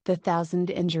The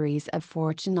 1,000 injuries of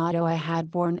Fortunato I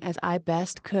had borne as I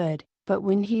best could, but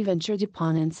when he ventured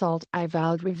upon insult I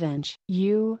vowed revenge.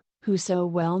 You, who so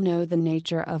well know the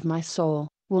nature of my soul,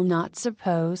 will not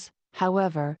suppose,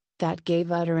 however, that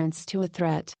gave utterance to a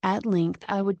threat. At length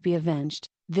I would be avenged.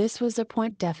 This was a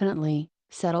point definitely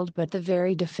settled, but the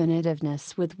very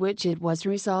definitiveness with which it was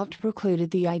resolved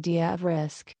precluded the idea of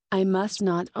risk. I must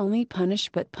not only punish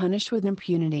but punish with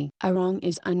impunity. A wrong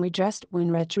is unredressed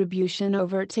when retribution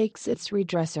overtakes its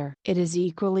redresser. It is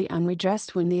equally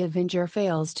unredressed when the avenger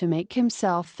fails to make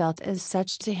himself felt as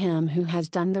such to him who has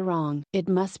done the wrong. It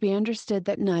must be understood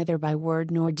that neither by word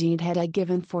nor deed had I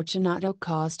given Fortunato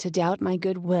cause to doubt my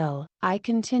good will. I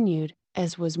continued,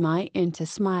 as was my end, to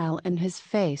smile in his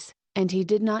face, and he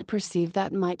did not perceive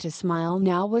that my to smile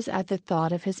now was at the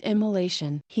thought of his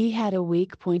immolation. He had a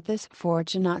weak point, this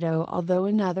Fortunato, although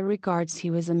in other regards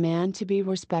he was a man to be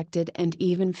respected and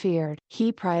even feared.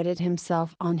 He prided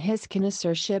himself on his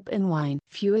connoisseurship in wine.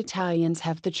 Few Italians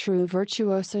have the true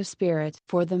virtuoso spirit.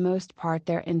 For the most part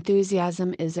their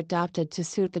enthusiasm is adopted to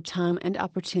suit the time and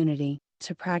opportunity,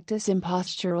 to practice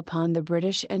imposture upon the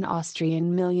British and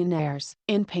Austrian millionaires.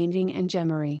 In painting and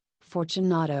gemmery,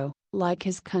 Fortunato, like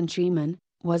his countrymen,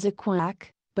 was a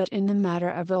quack, but in the matter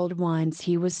of old wines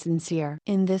he was sincere.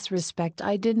 In this respect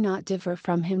I did not differ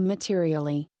from him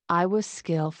materially. I was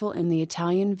skillful in the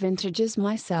Italian vintages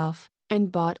myself,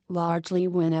 and bought largely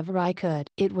whenever I could.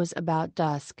 It was about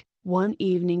dusk, one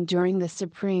evening during the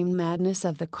supreme madness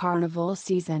of the carnival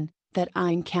season, that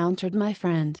I encountered my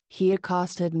friend. He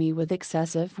accosted me with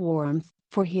excessive warmth,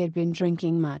 for he had been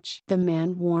drinking much. The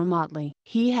man wore motley.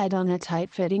 He had on a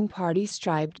tight-fitting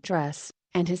party-striped dress,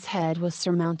 and his head was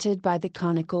surmounted by the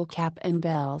conical cap and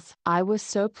bells. I was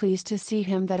so pleased to see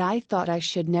him that I thought I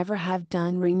should never have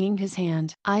done wringing his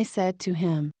hand. I said to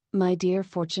him, "My dear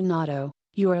Fortunato,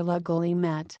 you are luckily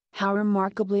met. How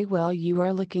remarkably well you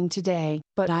are looking today.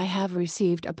 But I have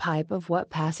received a pipe of what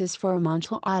passes for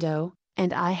Amontillado,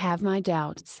 and I have my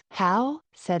doubts." "How?"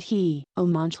 said he.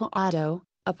 "Amontillado,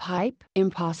 a pipe?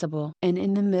 Impossible!" "And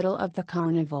in the middle of the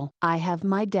carnival." "I have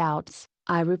my doubts,"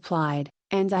 I replied,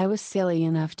 "and I was silly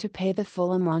enough to pay the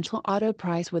full Amontillado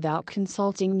price without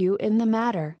consulting you in the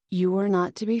matter. You were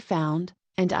not to be found,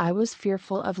 and I was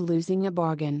fearful of losing a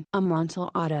bargain."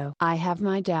 "Amontillado." "I have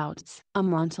my doubts."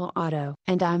 "Amontillado."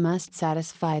 "And I must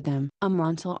satisfy them."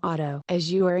 "Amontillado."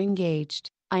 "As you are engaged,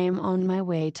 I am on my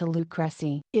way to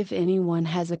Lucrezi. If anyone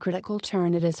has a critical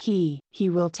turn it is he. He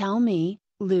will tell me,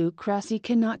 Lucrezi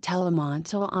cannot tell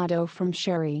Amontillado from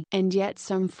sherry. And yet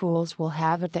some fools will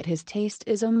have it that his taste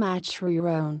is a match for your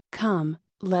own. Come,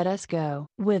 let us go."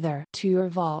 "Whither?" "To your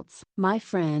vaults." "My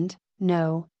friend,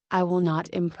 no, I will not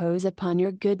impose upon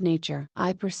your good nature."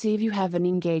 "I perceive you have an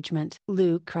engagement."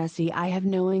 "Lucrezi, I have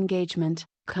no engagement.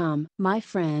 Come." "My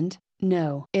friend,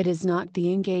 no. It is not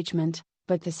the engagement,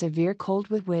 but the severe cold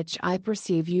with which I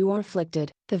perceive you are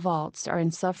afflicted. The vaults are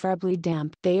insufferably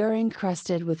damp. They are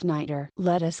encrusted with nitre."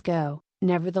 "Let us go,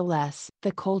 nevertheless."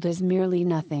 "The cold is merely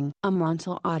nothing."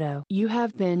 "Amontillado." "You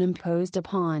have been imposed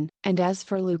upon." "And as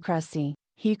for Lucrezi,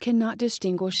 he cannot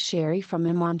distinguish sherry from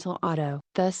Amontillado."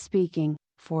 Thus speaking,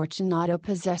 Fortunato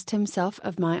possessed himself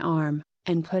of my arm,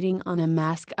 and putting on a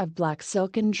mask of black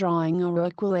silk and drawing a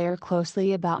roquelaire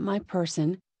closely about my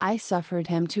person, I suffered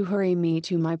him to hurry me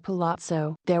to my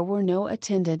palazzo. There were no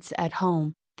attendants at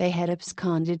home, they had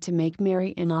absconded to make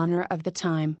merry in honor of the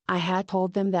time. I had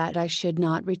told them that I should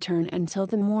not return until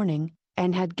the morning,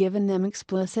 and had given them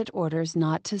explicit orders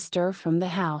not to stir from the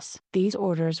house. These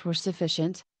orders were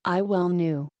sufficient, I well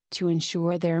knew, to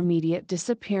ensure their immediate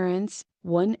disappearance,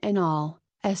 one and all.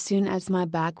 As soon as my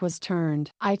back was turned,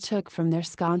 I took from their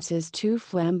sconces 2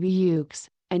 flambeaux,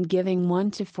 and giving one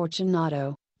to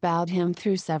Fortunato, bowed him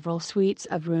through several suites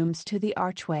of rooms to the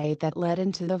archway that led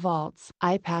into the vaults.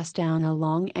 I passed down a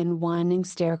long and winding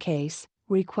staircase,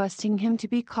 requesting him to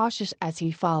be cautious as he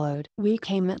followed. We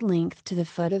came at length to the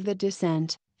foot of the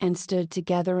descent, and stood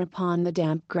together upon the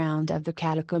damp ground of the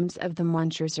catacombs of the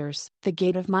Montresors. The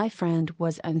gait of my friend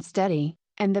was unsteady,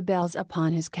 and the bells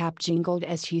upon his cap jingled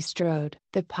as he strode.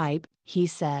 "The pipe," he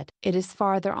said. "It is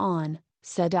farther on,"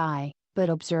 said I. "But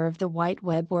observe the white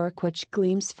webwork which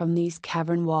gleams from these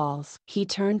cavern walls." He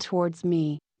turned towards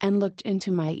me, and looked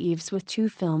into my eaves with 2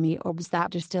 filmy orbs that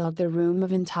distilled the rheum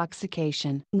of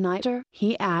intoxication. "Nitre?"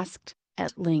 he asked,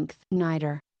 at length.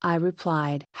 "Nitre," I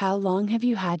replied. "How long have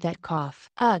you had that cough?"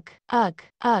 "Ugh, ugh,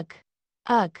 ugh,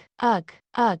 ugh, ugh,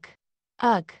 ugh,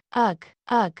 ugh, ugh,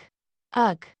 ugh,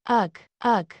 ugh, ugh, ugh,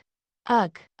 ugh,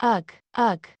 ugh,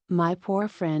 ugh." My poor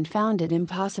friend found it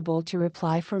impossible to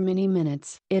reply for many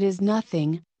minutes. "It is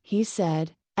nothing," he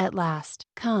said, at last.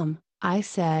 "Come," I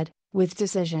said, with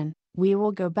decision, We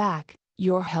will go back,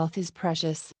 your health is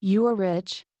precious. You are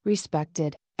rich,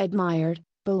 respected, admired,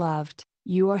 beloved,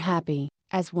 you are happy,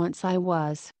 as once I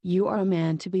was. You are a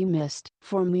man to be missed.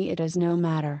 For me it is no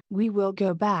matter. We will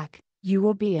go back, you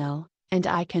will be ill, and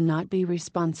I cannot be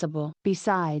responsible.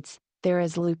 Besides, there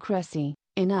is Lucrece.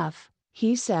 Enough,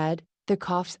 he said, the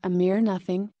cough's a mere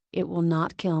nothing, it will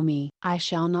not kill me. I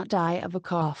shall not die of a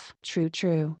cough. True,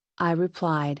 true, I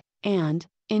replied, and,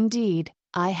 indeed,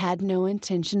 I had no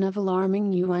intention of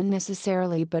alarming you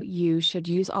unnecessarily, but you should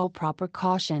use all proper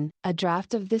caution. A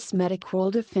draught of this medic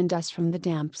will defend us from the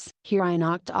damps. Here I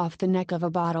knocked off the neck of a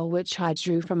bottle which I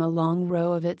drew from a long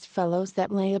row of its fellows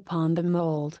that lay upon the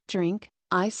mold. Drink,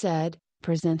 I said,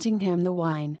 presenting him the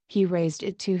wine. He raised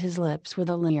it to his lips with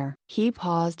a leer. He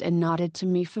paused and nodded to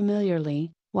me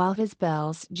familiarly, while his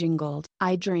bells jingled.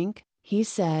 I drink, he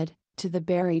said, to the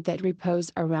buried that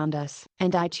repose around us.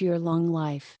 And I to your long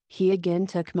life. He again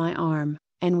took my arm,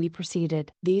 and we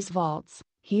proceeded. These vaults,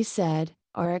 he said,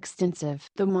 are extensive.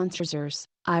 The Monsters,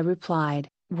 I replied,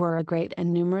 were a great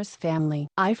and numerous family.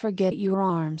 I forget your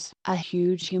arms. A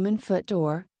huge human foot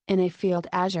door, in a field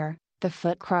azure, the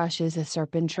foot crushes a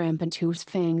serpent rampant whose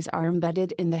fangs are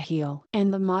embedded in the heel.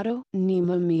 And the motto?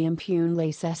 Nemo me impune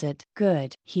lacessit.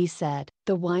 Good, he said.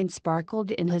 The wine sparkled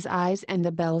in his eyes and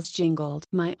the bells jingled.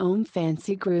 My own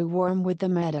fancy grew warm with the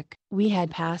medic. We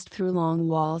had passed through long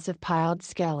walls of piled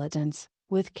skeletons,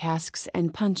 with casks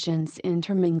and puncheons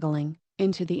intermingling,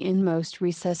 into the inmost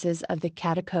recesses of the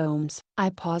catacombs. I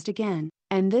paused again,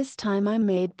 and this time I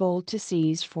made bold to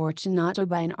seize Fortunato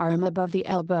by an arm above the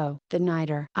elbow. The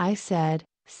nitre, I said,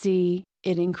 see,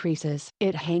 it increases.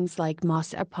 It hangs like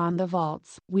moss upon the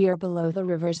vaults. We are below the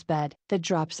river's bed. The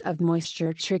drops of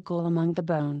moisture trickle among the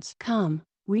bones. Come,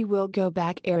 we will go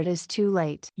back ere it is too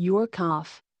late. Your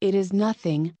cough, it is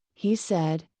nothing, he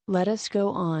said, let us go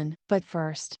on. But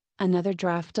first, another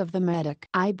draught of the medic.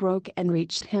 I broke and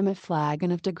reached him a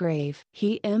flagon of de Grave.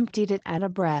 He emptied it at a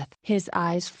breath. His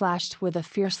eyes flashed with a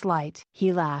fierce light.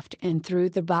 He laughed and threw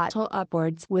the bottle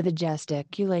upwards with a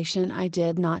gesticulation I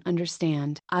did not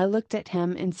understand. I looked at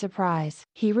him in surprise.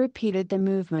 He repeated the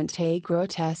movement, a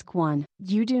grotesque one.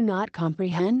 You do not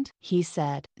comprehend? He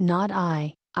said. Not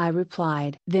I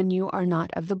replied. Then you are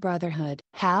not of the Brotherhood.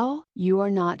 How? You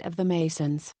are not of the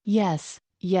Masons. Yes,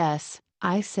 yes,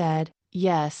 I said.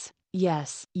 Yes,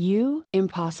 yes. You?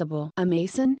 Impossible. A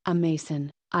Mason? A Mason,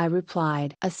 I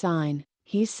replied. A sign,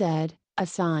 he said, a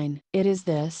sign. It is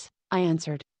this, I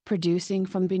answered, producing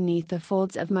from beneath the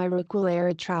folds of my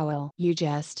roquelaire trowel. You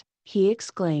jest, he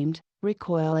exclaimed,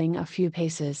 recoiling a few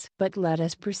paces. But let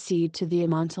us proceed to the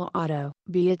Amontillado.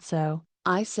 Be it so,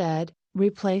 I said,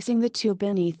 replacing the two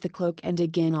beneath the cloak and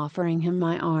again offering him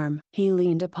my arm. He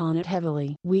leaned upon it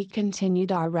heavily. We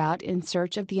continued our route in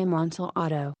search of the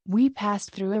Amontillado. We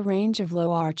passed through a range of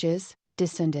low arches,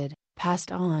 descended, passed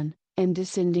on, and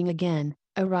descending again,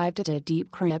 arrived at a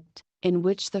deep crypt, in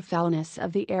which the foulness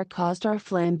of the air caused our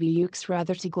flambeaux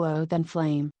rather to glow than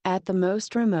flame. At the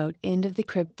most remote end of the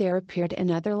crypt there appeared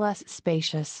another less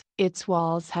spacious. Its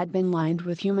walls had been lined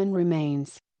with human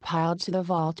remains, piled to the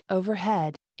vault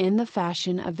overhead, in the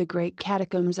fashion of the great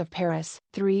catacombs of Paris.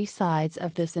 Three sides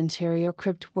of this interior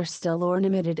crypt were still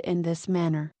ornamented in this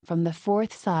manner. From the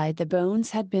fourth side the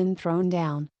bones had been thrown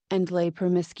down, and lay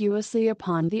promiscuously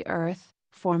upon the earth,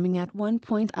 forming at one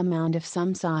point a mound of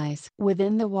some size.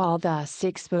 Within the wall thus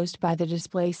exposed by the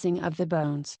displacing of the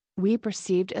bones, we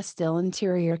perceived a still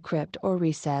interior crypt or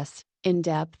recess, in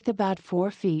depth about 4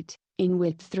 feet, in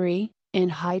width 3, in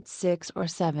height 6 or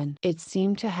 7. It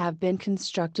seemed to have been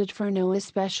constructed for no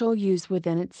especial use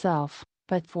within itself,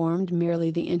 but formed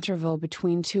merely the interval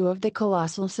between two of the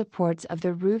colossal supports of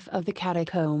the roof of the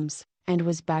catacombs, and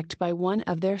was backed by one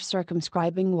of their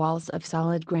circumscribing walls of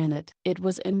solid granite. It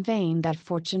was in vain that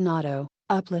Fortunato,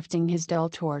 uplifting his dull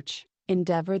torch,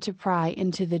 endeavored to pry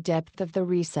into the depth of the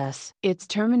recess. Its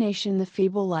termination the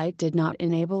feeble light did not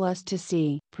enable us to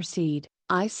see. Proceed,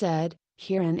 I said.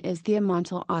 Herein is the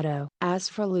Amontillado. As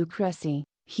for Lucrece,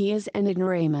 he is an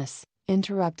ignoramus,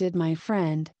 interrupted my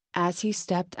friend, as he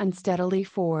stepped unsteadily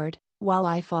forward, while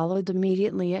I followed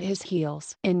immediately at his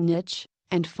heels. In niche,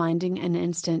 and finding an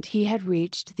instant he had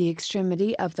reached the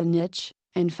extremity of the niche,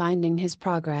 and finding his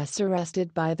progress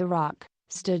arrested by the rock,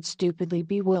 stood stupidly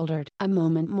bewildered. A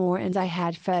moment more and I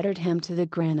had fettered him to the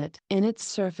granite. In its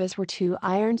surface were 2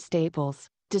 iron staples,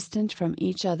 distant from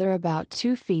each other about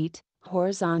 2 feet,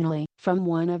 horizontally. From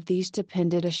one of these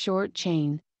depended a short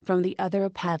chain, from the other a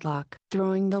padlock.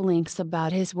 Throwing the links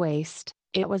about his waist,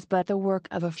 it was but the work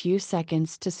of a few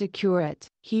seconds to secure it.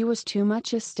 He was too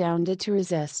much astounded to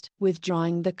resist.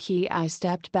 Withdrawing the key I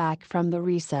stepped back from the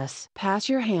recess. Pass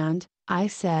your hand, I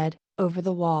said, over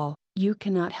the wall, You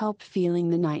cannot help feeling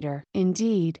the nitre.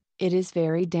 Indeed, it is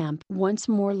very damp. Once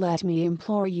more let me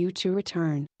implore you to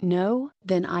return. No?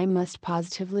 Then I must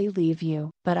positively leave you.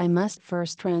 But I must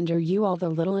first render you all the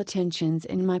little attentions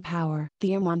in my power.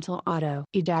 The Amontillado!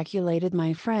 Ejaculated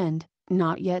my friend,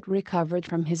 not yet recovered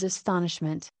from his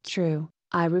astonishment. True,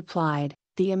 I replied,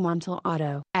 the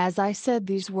Amontillado. As I said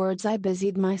these words I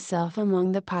busied myself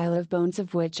among the pile of bones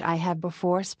of which I have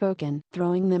before spoken.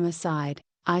 Throwing them aside,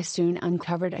 I soon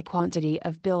uncovered a quantity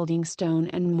of building stone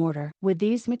and mortar. With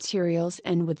these materials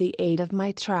and with the aid of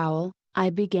my trowel, I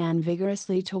began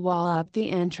vigorously to wall up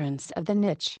the entrance of the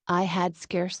niche. I had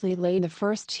scarcely laid the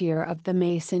first tier of the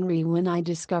masonry when I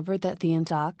discovered that the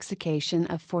intoxication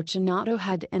of Fortunato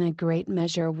had in a great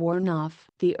measure worn off.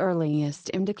 The earliest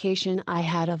indication I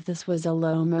had of this was a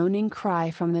low moaning cry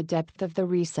from the depth of the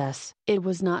recess. It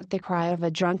was not the cry of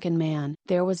a drunken man.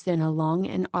 There was then a long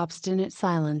and obstinate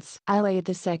silence. I laid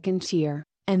the second tier,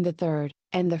 and the third,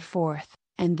 and the fourth,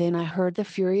 and then I heard the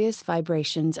furious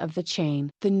vibrations of the chain.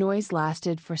 The noise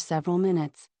lasted for several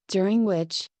minutes, during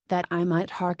which, that I might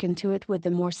hearken to it with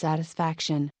the more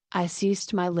satisfaction, I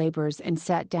ceased my labors and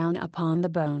sat down upon the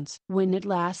bones. When at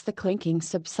last the clinking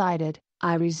subsided,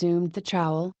 I resumed the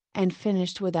trowel, and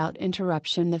finished without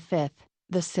interruption the fifth,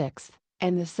 the sixth,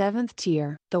 and the seventh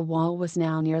tier. The wall was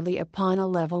now nearly upon a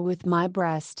level with my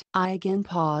breast. I again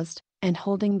paused, and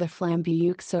holding the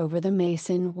flambeaux over the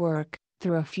mason work,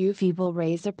 threw a few feeble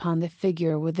rays upon the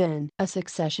figure within. A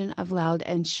succession of loud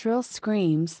and shrill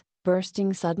screams,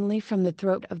 bursting suddenly from the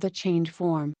throat of the chained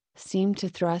form, seemed to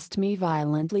thrust me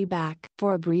violently back.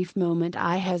 For a brief moment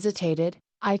I hesitated,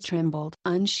 I trembled.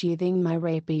 Unsheathing my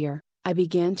rapier, I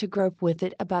began to grope with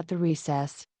it about the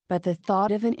recess, but the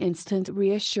thought of an instant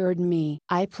reassured me.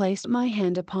 I placed my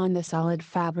hand upon the solid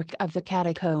fabric of the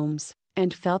catacombs,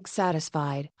 and felt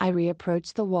satisfied. I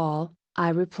reapproached the wall, I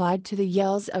replied to the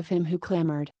yells of him who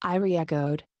clamored. I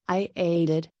re-echoed, I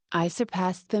aided, I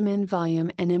surpassed them in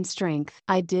volume and in strength.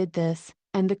 I did this,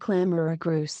 and the clamorer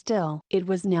grew still. It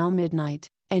was now midnight,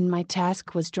 and my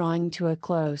task was drawing to a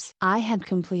close. I had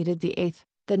completed the 8th,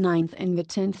 the 9th and the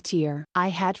 10th tier. I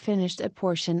had finished a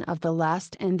portion of the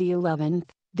last and the 11th,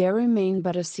 there remained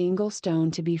but a single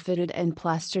stone to be fitted and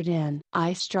plastered in.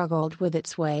 I struggled with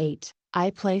its weight.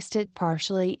 I placed it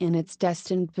partially in its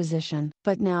destined position.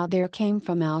 But now there came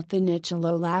from out the niche a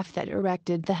low laugh that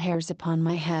erected the hairs upon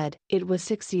my head. It was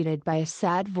succeeded by a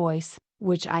sad voice,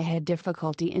 which I had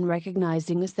difficulty in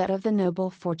recognizing as that of the noble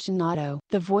Fortunato.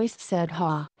 The voice said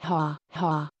ha ha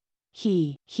ha.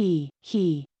 He.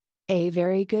 A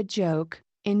very good joke,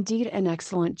 indeed an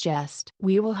excellent jest.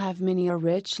 We will have many a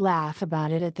rich laugh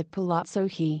about it at the Palazzo.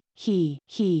 He.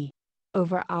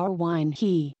 Over our wine.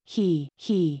 He.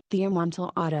 The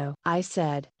Amontillado. I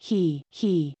said. He.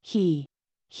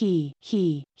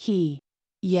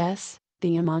 Yes,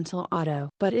 the Amontillado.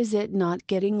 But is it not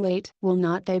getting late? Will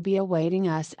not they be awaiting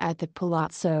us at the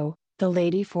Palazzo, the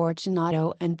Lady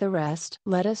Fortunato and the rest?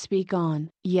 Let us be gone.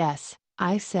 Yes,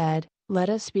 I said, let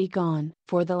us be gone.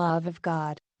 For the love of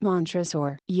God,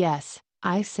 Montresor. Yes,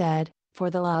 I said, for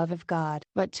the love of God.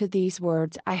 But to these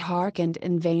words I hearkened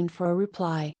in vain for a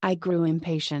reply. I grew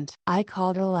impatient. I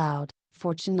called aloud,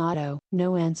 Fortunato.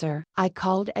 No answer. I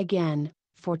called again,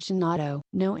 Fortunato.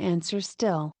 No answer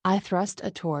still. I thrust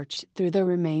a torch through the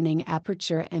remaining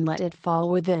aperture and let it fall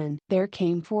within. There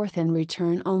came forth in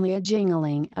return only a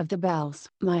jingling of the bells.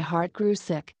 My heart grew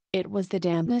sick. It was the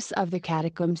dampness of the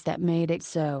catacombs that made it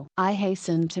so. I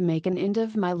hastened to make an end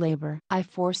of my labor. I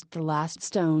forced the last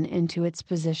stone into its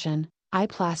position. I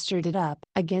plastered it up.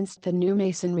 Against the new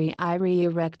masonry I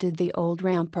re-erected the old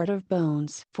rampart of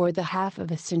bones. For the half of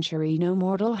a century no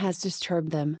mortal has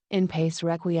disturbed them. In pace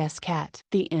requiescat.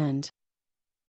 The end.